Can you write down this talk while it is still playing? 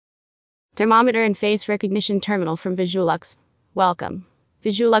Thermometer and face recognition terminal from Visualux. Welcome.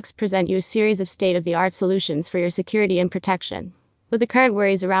 Visualux present you a series of state-of-the-art solutions for your security and protection. With the current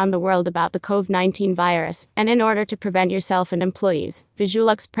worries around the world about the COVID-19 virus, and in order to prevent yourself and employees,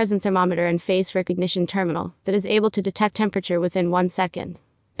 Visualux presents thermometer and face recognition terminal that is able to detect temperature within 1 second.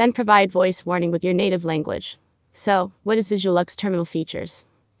 Then provide voice warning with your native language. So, what is Visualux terminal features?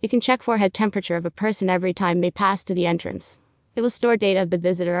 You can check forehead temperature of a person every time they pass to the entrance. It will store data of the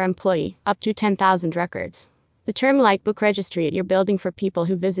visitor or employee, up to 10,000 records. The term-like book registry at your building for people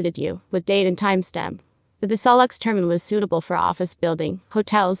who visited you, with date and timestamp. The Visualux terminal is suitable for office building,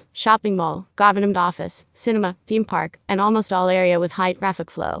 hotels, shopping mall, government office, cinema, theme park, and almost all area with high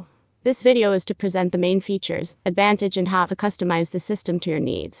traffic flow. This video is to present the main features, advantage and how to customize the system to your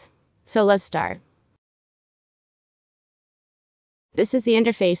needs. So let's start. This is the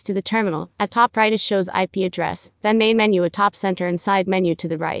interface to the terminal. At top right it shows IP address, then main menu at top center and side menu to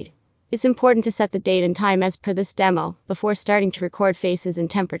the right. It's important to set the date and time as per this demo, before starting to record faces and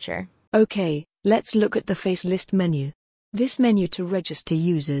temperature. Okay, let's look at the face list menu. This menu to register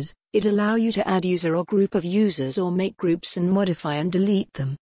users, it allow you to add user or group of users or make groups and modify and delete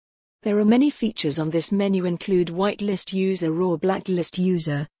them. There are many features on this menu include whitelist user or blacklist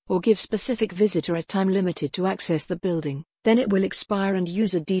user, or give specific visitor a time limited to access the building, then it will expire and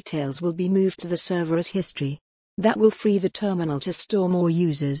user details will be moved to the server as history. That will free the terminal to store more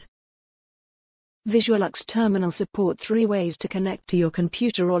users. Visualux terminal support 3 ways to connect to your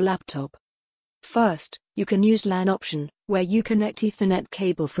computer or laptop. First, you can use LAN option, where you connect Ethernet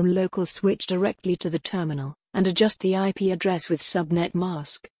cable from local switch directly to the terminal, and adjust the IP address with subnet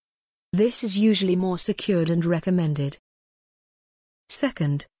mask. This is usually more secured and recommended.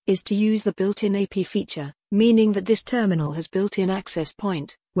 Second, is to use the built-in AP feature, meaning that this terminal has built-in access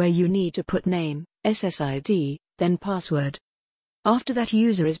point, where you need to put name, SSID, then password. After that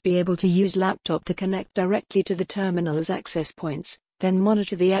user is be able to use laptop to connect directly to the terminal as access points, then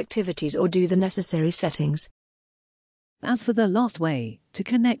monitor the activities or do the necessary settings. As for the last way, to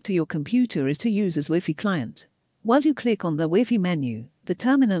connect to your computer is to use as Wi-Fi client. Once you click on the Wi-Fi menu, the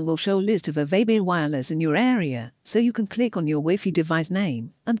terminal will show a list of available wireless in your area, so you can click on your Wi-Fi device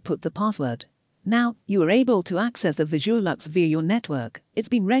name and put the password. Now, you are able to access the Visualux via your network. It's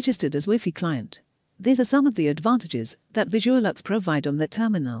been registered as Wi-Fi client. These are some of the advantages that Visualux provide on the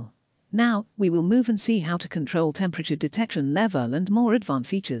terminal. Now, we will move and see how to control temperature detection level and more advanced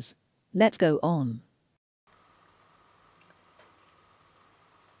features. Let's go on.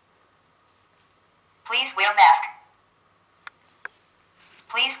 Please wear mask.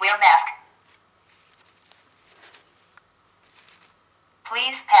 Please wear mask.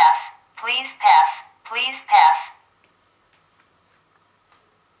 Please pass. Please pass. Please pass.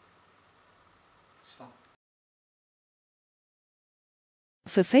 Stop.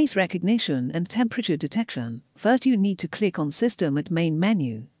 For face recognition and temperature detection, first you need to click on System at main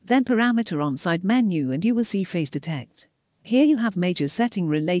menu, then Parameter on side menu and you will see Face Detect. Here you have major setting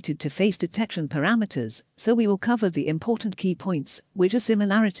related to face detection parameters, so we will cover the important key points, which are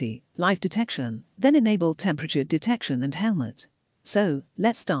similarity, live detection, then enable temperature detection and helmet. So,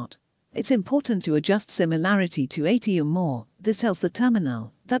 let's start. It's important to adjust similarity to 80 or more. This tells the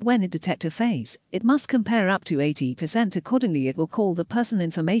terminal that when it detects a face, it must compare up to 80%. Accordingly, it will call the person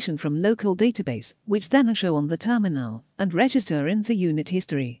information from local database, which then will show on the terminal and register in the unit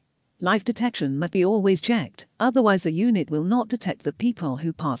history. Live detection must be always checked, otherwise the unit will not detect the people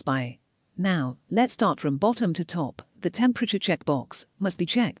who pass by. Now, let's start from bottom to top. The temperature checkbox must be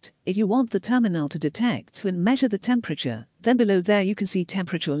checked if you want the terminal to detect and measure the temperature. Then below there you can see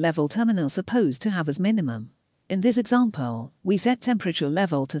temperature level terminal supposed to have as minimum. In this example, we set temperature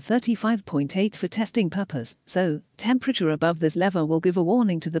level to 35.8 for testing purpose, so temperature above this level will give a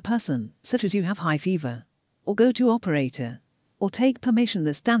warning to the person, such as you have high fever. Or go to operator. Or take permission.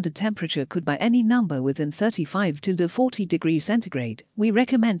 The standard temperature could by any number within 35 to 40 degrees centigrade. We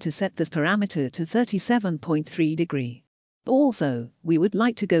recommend to set this parameter to 37.3 degree. Also, we would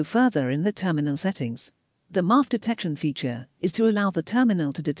like to go further in the terminal settings. The mask detection feature is to allow the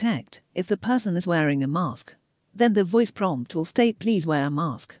terminal to detect if the person is wearing a mask. Then the voice prompt will state please wear a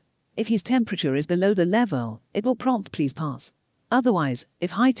mask. If his temperature is below the level, it will prompt please pass. Otherwise,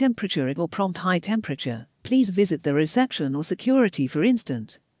 if high temperature it will prompt high temperature. Please visit the reception or security for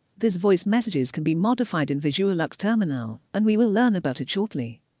instant. These voice messages can be modified in Visualux terminal, and we will learn about it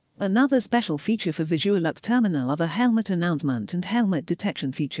shortly. Another special feature for Visualux terminal are the helmet announcement and helmet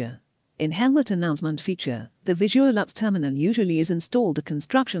detection feature. In helmet announcement feature, the Visualux terminal usually is installed at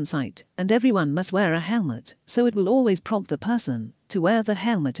construction site, and everyone must wear a helmet, so it will always prompt the person to wear the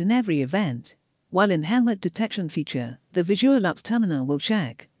helmet in every event. While in helmet detection feature, the Visualux terminal will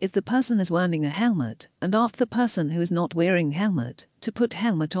check if the person is wearing a helmet and ask the person who is not wearing helmet to put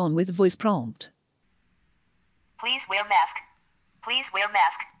helmet on with voice prompt. Please wear mask. Please wear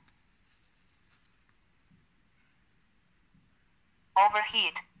mask.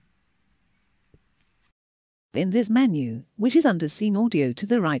 Overheat. In this menu, which is under Scene Audio to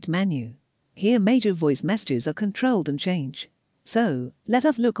the right menu, here major voice messages are controlled and change. So, let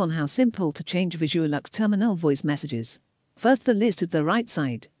us look on how simple to change Visualux terminal voice messages. First, the list at the right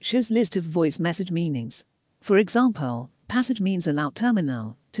side shows list of voice message meanings. For example, passage means allow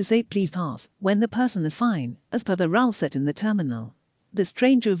terminal to say please pass when the person is fine, as per the rule set in the terminal. The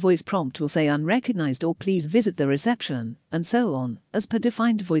stranger voice prompt will say unrecognized or please visit the reception, and so on, as per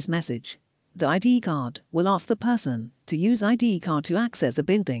defined voice message. The ID card will ask the person to use ID card to access the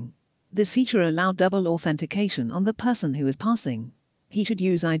building. This feature allows double authentication on the person who is passing. He should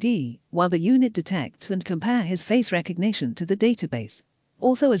use ID, while the unit detects and compare his face recognition to the database.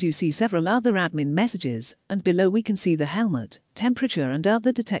 Also, as you see several other admin messages, and below we can see the helmet, temperature and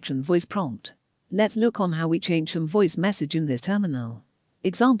other detection voice prompt. Let's look on how we change some voice message in this terminal.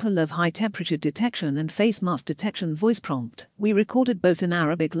 Example of high temperature detection and face mask detection voice prompt. We recorded both in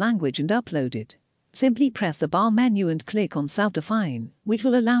Arabic language and uploaded. Simply press the bar menu and click on Self-Define, which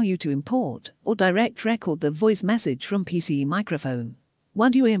will allow you to import or direct record the voice message from PC microphone.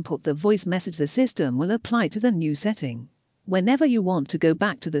 Once you import the voice message, the system will apply to the new setting. Whenever you want to go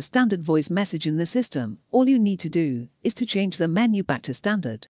back to the standard voice message in the system, all you need to do is to change the menu back to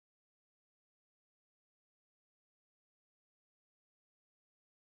standard.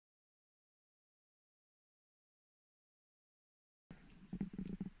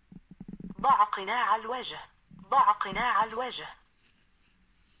 ضع قناع الوجه. ضع قناع الوجه.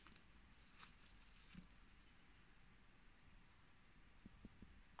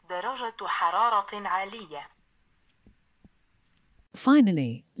 درجة حرارة عالية.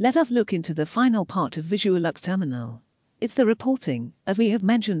 Finally, let us look into the final part of Visualux Terminal. It's the reporting. As we have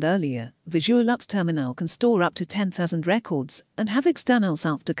mentioned earlier, Visualux Terminal can store up to 10,000 records and have external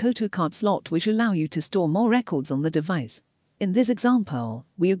South Dakota card slot which allow you to store more records on the device. In this example,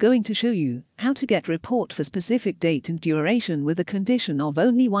 we are going to show you how to get report for specific date and duration with a condition of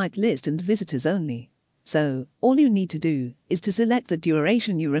only whitelist and visitors only. So, all you need to do is to select the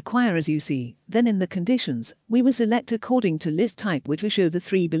duration you require as you see. Then in the conditions, we will select according to list type, which will show the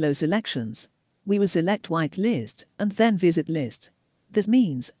three below selections. We will select whitelist and then visit list. This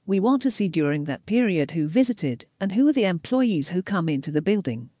means we want to see during that period who visited and who are the employees who come into the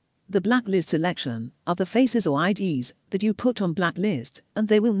building. The blacklist selection are the faces or IDs that you put on blacklist, and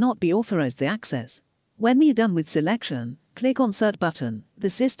they will not be authorized the access. When we are done with selection, click on Search button. The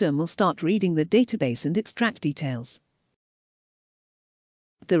system will start reading the database and extract details.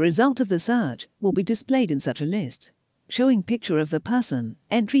 The result of the search will be displayed in such a list, showing picture of the person,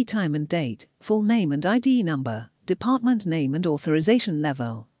 entry time and date, full name and ID number, department name and authorization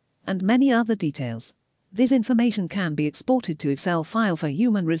level, and many other details. This information can be exported to Excel file for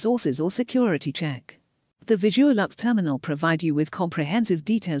human resources or security check. The Visualux Terminal provide you with comprehensive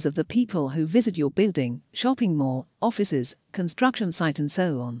details of the people who visit your building, shopping mall, offices, construction site and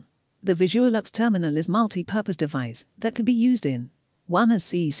so on. The Visualux Terminal is multi-purpose device that can be used in 1 as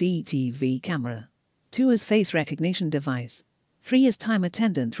CCTV camera, 2 as face recognition device, 3 as time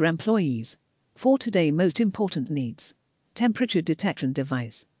attendant for employees, 4 today most important needs, temperature detection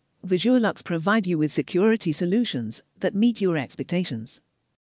device. Visualux provide you with security solutions that meet your expectations.